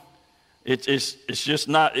gone, it's just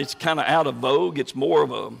not, it's kind of out of vogue. It's more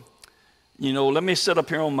of a, let me sit up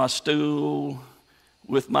here on my stool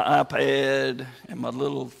with my iPad and my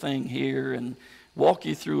little thing here and walk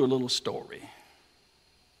you through a little story.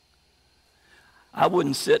 I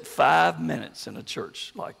wouldn't sit 5 minutes in a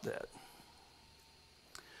church like that.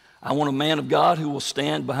 I want a man of God who will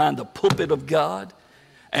stand behind the pulpit of God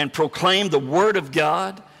and proclaim the word of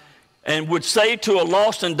God and would say to a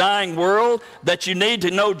lost and dying world that you need to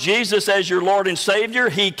know Jesus as your Lord and Savior.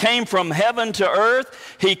 He came from heaven to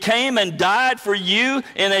earth. He came and died for you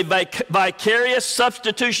in a vicarious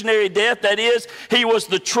substitutionary death. That is, he was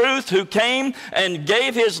the truth who came and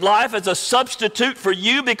gave his life as a substitute for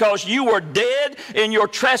you because you were dead in your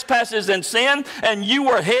trespasses and sin, and you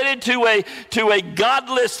were headed to a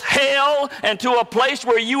godless hell and to a place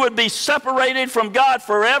where you would be separated from God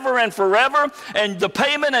forever and forever, and the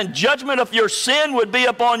payment and judgment of your sin would be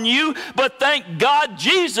upon you. But thank God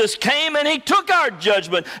Jesus came and he took our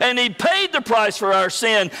judgment and he paid the price for our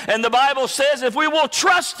sin. And the Bible says if we will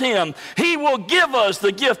trust him, he will give us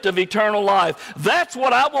the gift of eternal life. That's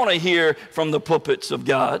what I want to hear from the pulpits of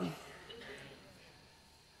God.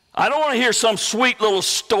 I don't want to hear some sweet little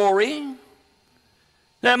story.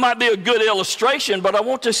 That might be a good illustration, but I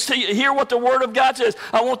want to hear what the Word of God says.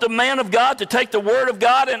 I want the man of God to take the Word of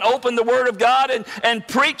God and open the Word of God and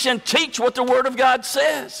preach and teach what the Word of God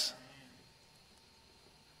says.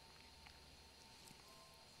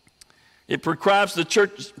 It prescribes the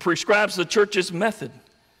church's method.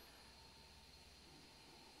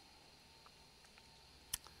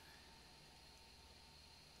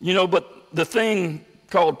 But the thing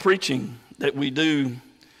called preaching that we do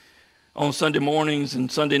on Sunday mornings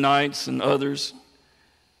and Sunday nights and others,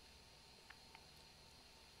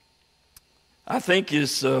 I think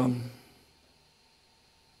this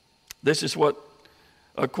is what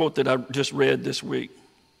a quote that I just read this week.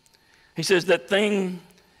 He says, that thing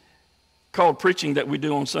called preaching that we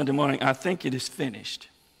do on Sunday morning, I think it is finished.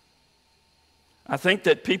 I think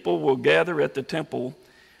that people will gather at the temple,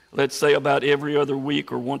 let's say about every other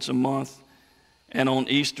week or once a month, and on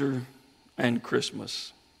Easter and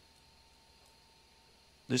Christmas.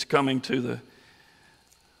 This coming to the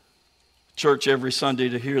church every Sunday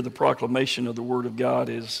to hear the proclamation of the Word of God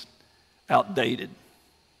is outdated.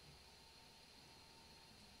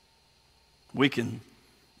 We can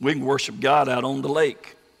worship God out on the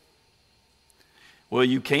lake. Well,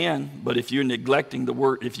 you can, but if you're neglecting the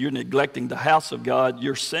Word, if you're neglecting the house of God,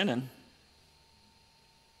 you're sinning.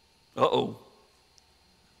 Uh-oh.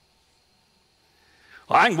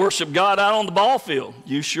 Well, I can worship God out on the ball field.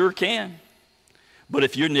 You sure can. But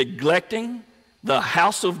if you're neglecting the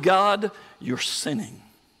house of God, you're sinning.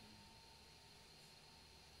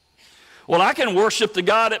 Well, I can worship the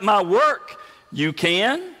God at my work. You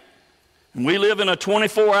can. And we live in a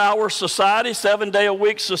 24-hour society,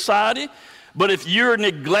 7-day-a-week society. But if you're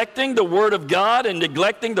neglecting the Word of God and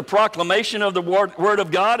neglecting the proclamation of the Word of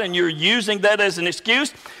God and you're using that as an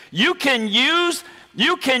excuse, you can use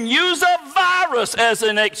a virus as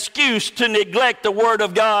an excuse to neglect the Word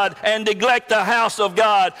of God and neglect the house of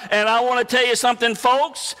God. And I want to tell you something,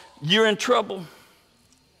 folks, you're in trouble.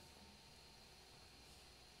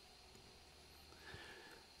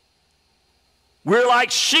 We're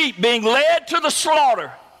like sheep being led to the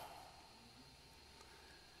slaughter.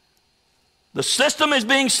 The system is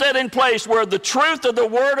being set in place where the truth of the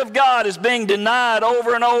Word of God is being denied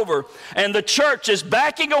over and over. And the church is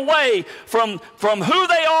backing away from who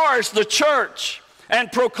they are as the church and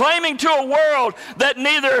proclaiming to a world that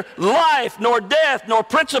neither life, nor death, nor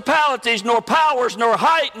principalities, nor powers, nor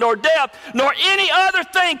height, nor depth, nor any other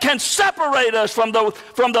thing can separate us from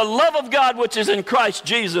the love of God which is in Christ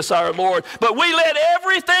Jesus our Lord. But we let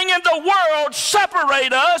everything in the world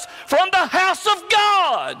separate us from the house of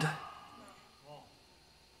God.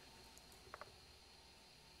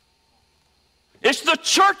 It's the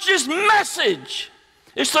church's message.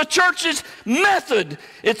 It's the church's method.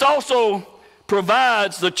 It also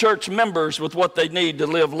provides the church members with what they need to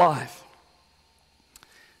live life.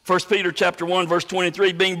 1 Peter chapter 1, verse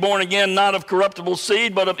 23, being born again, not of corruptible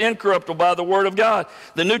seed, but of incorruptible by the Word of God.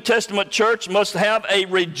 The New Testament church must have a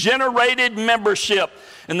regenerated membership.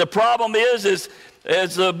 And the problem is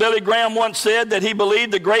as Billy Graham once said, that he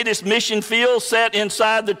believed the greatest mission field sat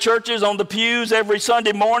inside the churches on the pews every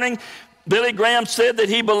Sunday morning. Billy Graham said that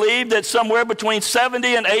he believed that somewhere between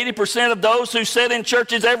 70 and 80% of those who sit in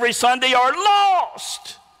churches every Sunday are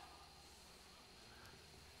lost.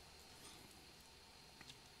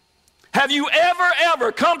 Have you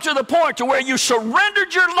ever come to the point to where you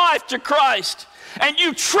surrendered your life to Christ and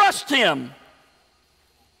you trust Him?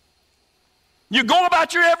 You go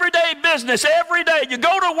about your everyday business every day. You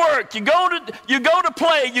go to work. You go to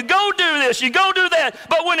play. You go do this. You go do that.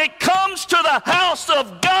 But when it comes to the house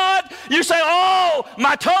of God, you say, oh,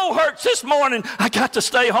 my toe hurts this morning. I got to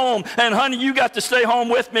stay home. And honey, you got to stay home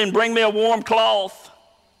with me and bring me a warm cloth.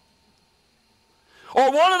 Or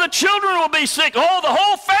one of the children will be sick. Oh, the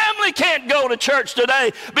whole family can't go to church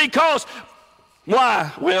today because,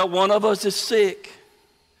 why? Well, one of us is sick.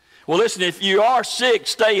 Well, listen, if you are sick,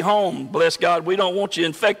 stay home. Bless God, we don't want you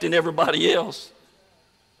infecting everybody else.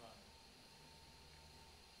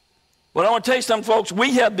 But I want to tell you something, folks.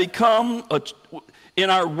 We have become,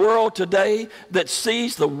 in our world today, that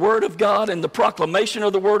sees the Word of God and the proclamation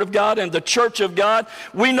of the Word of God and the church of God.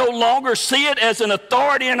 We no longer see it as an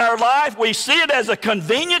authority in our life. We see it as a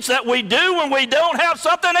convenience that we do when we don't have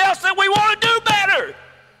something else that we want to do better.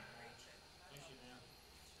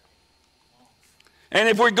 And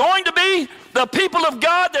if we're going to be the people of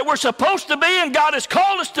God that we're supposed to be and God has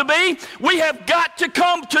called us to be, we have got to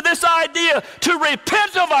come to this idea to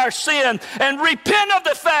repent of our sin and repent of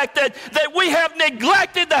the fact that we have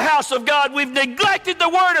neglected the house of God. We've neglected the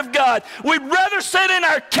Word of God. We'd rather sit in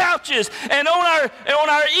our couches and on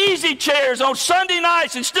our easy chairs on Sunday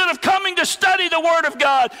nights instead of coming to study the Word of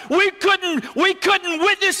God. We couldn't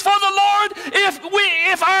witness for the Lord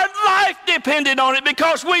if our life depended on it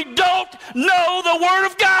because we don't know the Word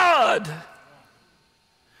of God.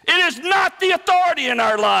 It is not the authority in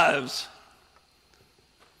our lives.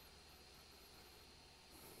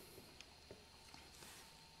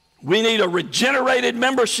 We need a regenerated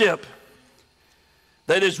membership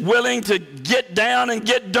that is willing to get down and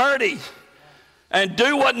get dirty and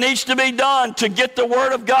do what needs to be done to get the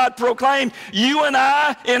Word of God proclaimed. You and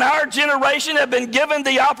I, in our generation, have been given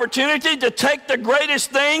the opportunity to take the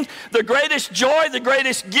greatest thing, the greatest joy, the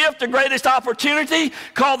greatest gift, the greatest opportunity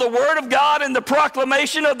called the Word of God and the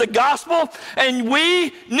proclamation of the gospel, and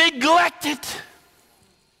we neglect it.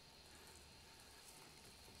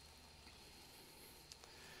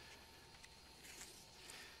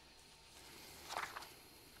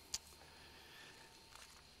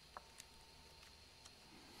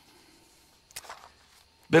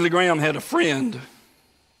 Billy Graham had a friend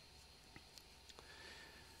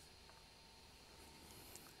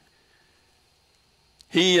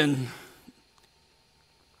He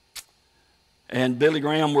and Billy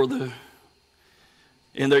Graham were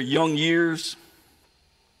in their young years.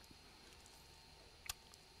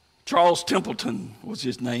 Charles Templeton was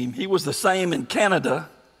his name. He was the same in Canada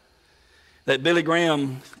that Billy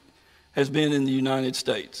Graham has been in the United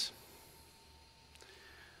States.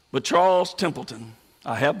 But Charles Templeton,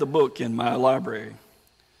 I have the book in my library.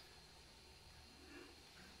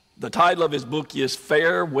 The title of his book is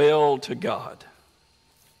Farewell to God.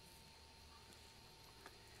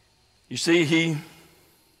 You see,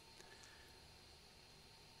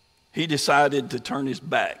 he decided to turn his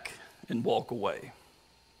back and walk away.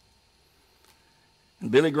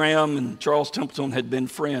 And Billy Graham and Charles Templeton had been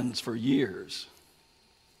friends for years.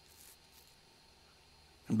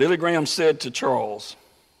 And Billy Graham said to Charles,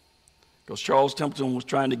 because Charles Templeton was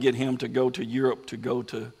trying to get him to go to Europe, to go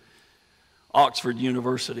to Oxford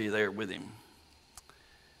University there with him.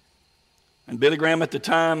 And Billy Graham at the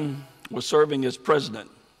time was serving as president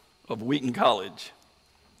of Wheaton College.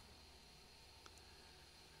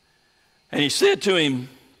 And he said to him,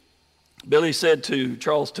 Billy said to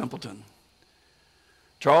Charles Templeton,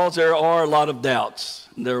 Charles, there are a lot of doubts,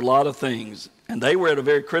 and there are a lot of things, and they were at a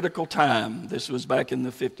very critical time. This was back in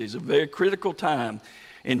the 50s, a very critical time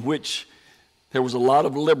in which there was a lot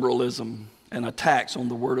of liberalism and attacks on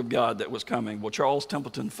the Word of God that was coming. Well, Charles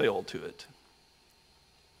Templeton fell to it.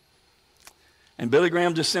 And Billy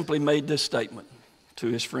Graham just simply made this statement to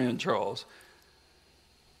his friend Charles.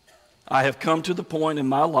 I have come to the point in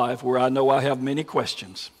my life where I know I have many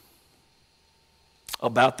questions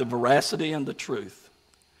about the veracity and the truth.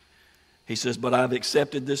 He says, but I've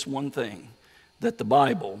accepted this one thing, that the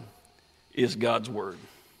Bible is God's Word.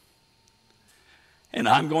 And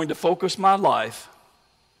I'm going to focus my life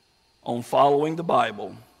on following the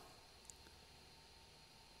Bible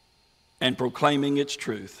and proclaiming its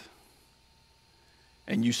truth.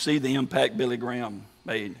 And you see the impact Billy Graham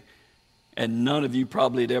made. And none of you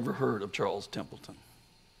probably had ever heard of Charles Templeton.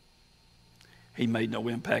 He made no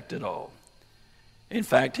impact at all. In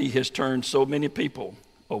fact, he has turned so many people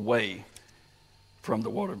away from the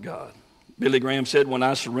Word of God. Billy Graham said, when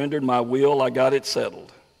I surrendered my will, I got it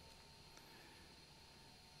settled.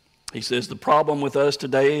 He says, the problem with us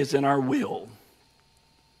today is in our will.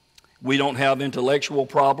 We don't have intellectual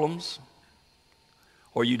problems,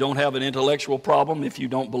 or you don't have an intellectual problem if you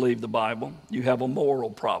don't believe the Bible. You have a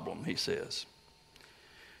moral problem, he says.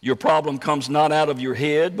 Your problem comes not out of your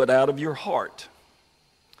head, but out of your heart.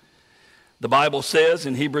 The Bible says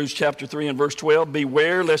in Hebrews chapter 3 and verse 12,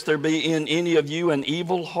 beware lest there be in any of you an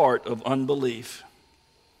evil heart of unbelief.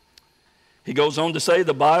 He goes on to say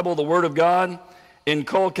the Bible, the Word of God,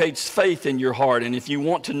 inculcates faith in your heart. And if you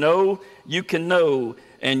want to know, you can know.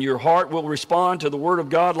 And your heart will respond to the Word of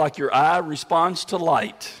God like your eye responds to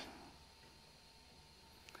light.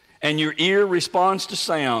 And your ear responds to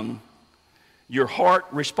sound. Your heart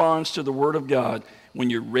responds to the Word of God when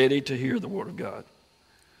you're ready to hear the Word of God.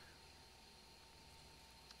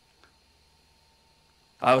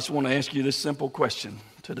 I just want to ask you this simple question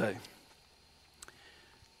today.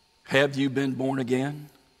 Have you been born again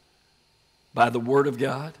by the Word of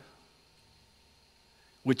God,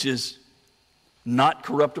 which is not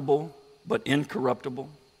corruptible, but incorruptible?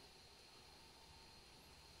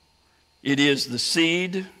 It is the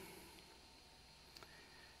seed.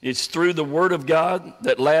 It's through the Word of God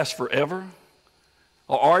that lasts forever.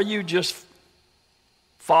 Or are you just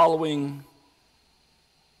following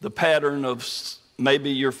the pattern of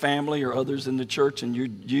maybe your family or others in the church, and you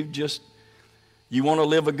want to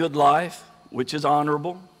live a good life, which is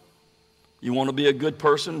honorable. You want to be a good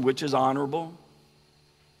person, which is honorable.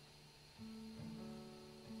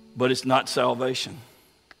 But it's not salvation.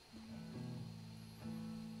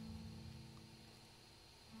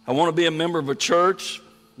 I want to be a member of a church,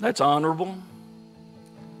 that's honorable.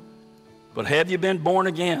 But have you been born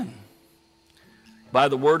again by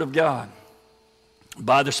the Word of God,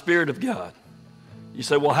 by the Spirit of God? You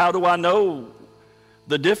say, well, how do I know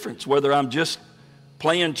the difference, whether I'm just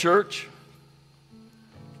playing church?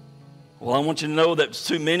 Well, I want you to know that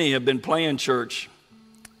too many have been playing church,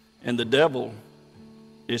 and the devil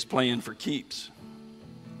is playing for keeps.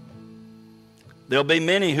 There'll be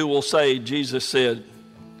many who will say, Jesus said,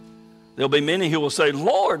 there'll be many who will say,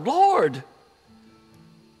 Lord, Lord,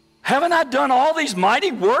 haven't I done all these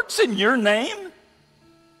mighty works in your name?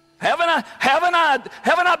 Haven't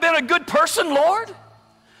I been a good person, Lord?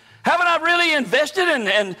 Haven't I really invested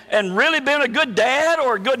and really been a good dad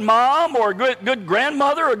or a good mom or a good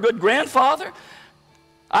grandmother or a good grandfather?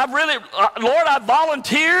 Lord, I've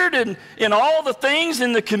volunteered in all the things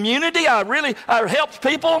in the community. I helped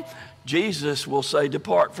people Jesus will say,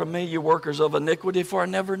 depart from me, you workers of iniquity, for I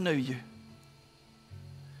never knew you.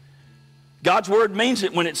 God's word means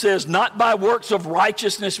it when it says, not by works of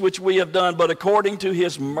righteousness which we have done, but according to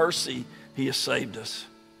his mercy, he has saved us.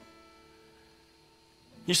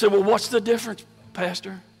 You say, well, what's the difference,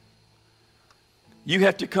 Pastor? You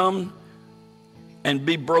have to come and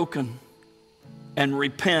be broken and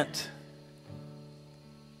repent.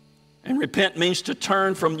 And repent means to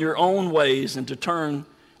turn from your own ways and to turn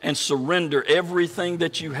and surrender everything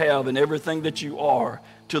that you have and everything that you are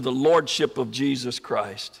to the lordship of Jesus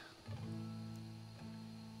Christ.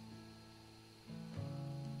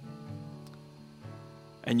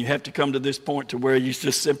 And you have to come to this point to where you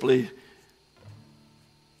just simply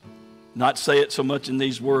not say it so much in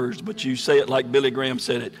these words, but you say it like Billy Graham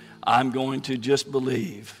said it. I'm going to just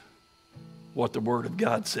believe what the Word of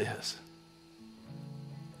God says.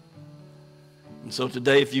 And so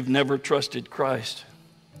today, if you've never trusted Christ,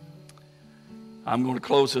 I'm going to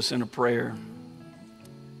close this in a prayer.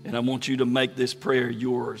 And I want you to make this prayer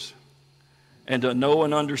yours. And to know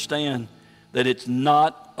and understand that it's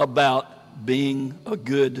not about being a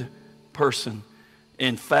good person.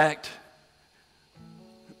 In fact,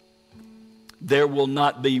 there will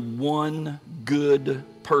not be one good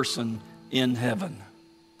person in heaven.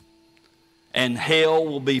 And hell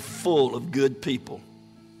will be full of good people.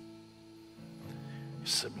 You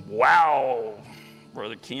said, wow,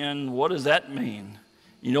 Brother Ken, what does that mean?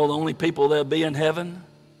 You know the only people that'll be in heaven?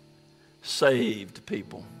 Saved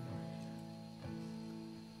people.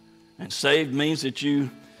 And saved means that you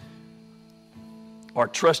are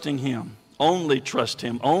trusting him. Only trust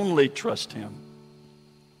him. Only trust him.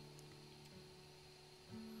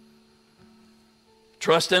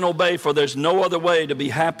 Trust and obey, for there's no other way to be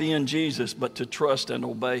happy in Jesus but to trust and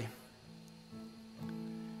obey.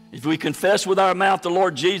 If we confess with our mouth the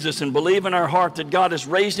Lord Jesus and believe in our heart that God has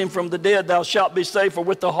raised him from the dead, thou shalt be saved. For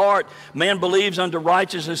with the heart man believes unto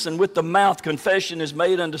righteousness, and with the mouth confession is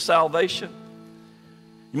made unto salvation.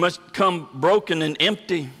 You must come broken and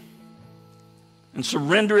empty and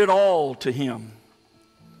surrender it all to him.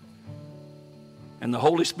 And the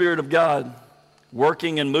Holy Spirit of God,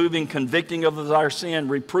 working and moving, convicting us of our sin,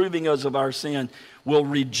 reproving us of our sin, will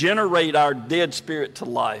regenerate our dead spirit to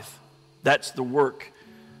life. That's the work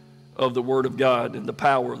of the Word of God and the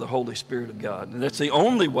power of the Holy Spirit of God. And that's the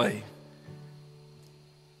only way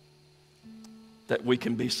that we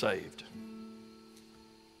can be saved.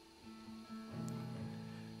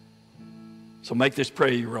 So make this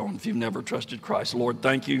prayer your own if you've never trusted Christ. Lord,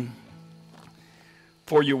 thank you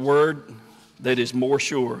for your word that is more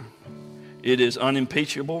sure. It is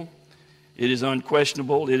unimpeachable. It is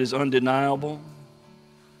unquestionable. It is undeniable.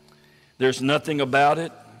 There's nothing about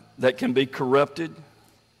it that can be corrupted.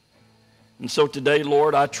 And so today,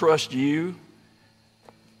 Lord, I trust you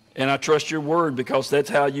and I trust your word, because that's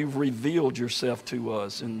how you've revealed yourself to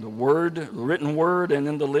us in the word, the written word, and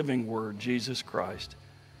in the living word, Jesus Christ.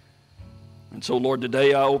 And so, Lord,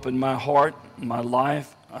 today I open my heart, my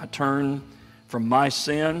life. I turn from my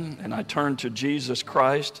sin and I turn to Jesus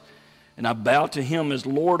Christ, and I bow to him as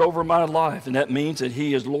Lord over my life. And that means that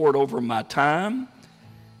he is Lord over my time.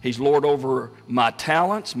 He's Lord over my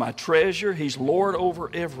talents, my treasure. He's Lord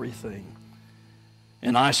over everything.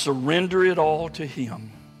 And I surrender it all to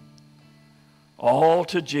him. All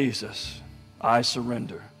to Jesus I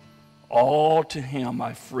surrender. All to him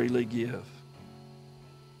I freely give.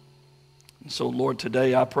 And so, Lord,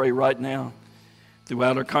 today I pray right now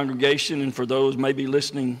throughout our congregation, and for those maybe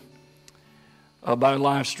listening by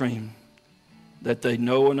live stream, that they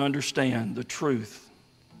know and understand the truth,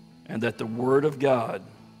 and that the Word of God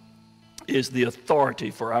is the authority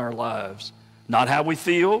for our lives. Not how we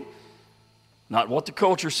feel, not what the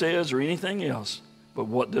culture says or anything else, but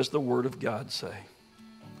what does the Word of God say?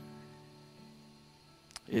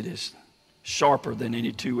 It is sharper than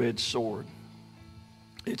any two-edged sword.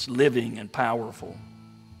 It's living and powerful.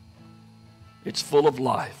 It's full of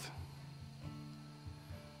life.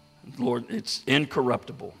 Lord, it's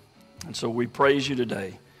incorruptible. And so we praise you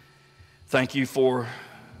today. Thank you for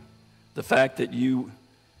the fact that you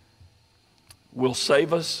will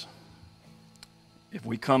save us if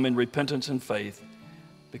we come in repentance and faith,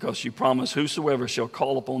 because you promise whosoever shall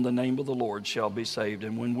call upon the name of the Lord shall be saved.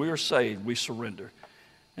 And when we are saved, we surrender.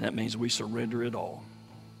 And that means we surrender it all.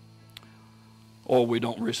 Or we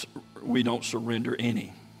don't surrender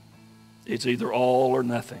any. It's either all or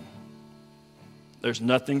nothing. There's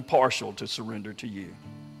nothing partial to surrender to you.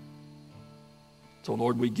 So,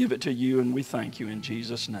 Lord, we give it to you and we thank you in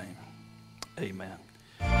Jesus' name. Amen.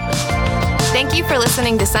 Thank you for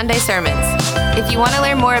listening to Sunday Sermons. If you want to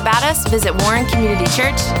learn more about us, visit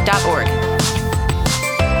warrencommunitychurch.org.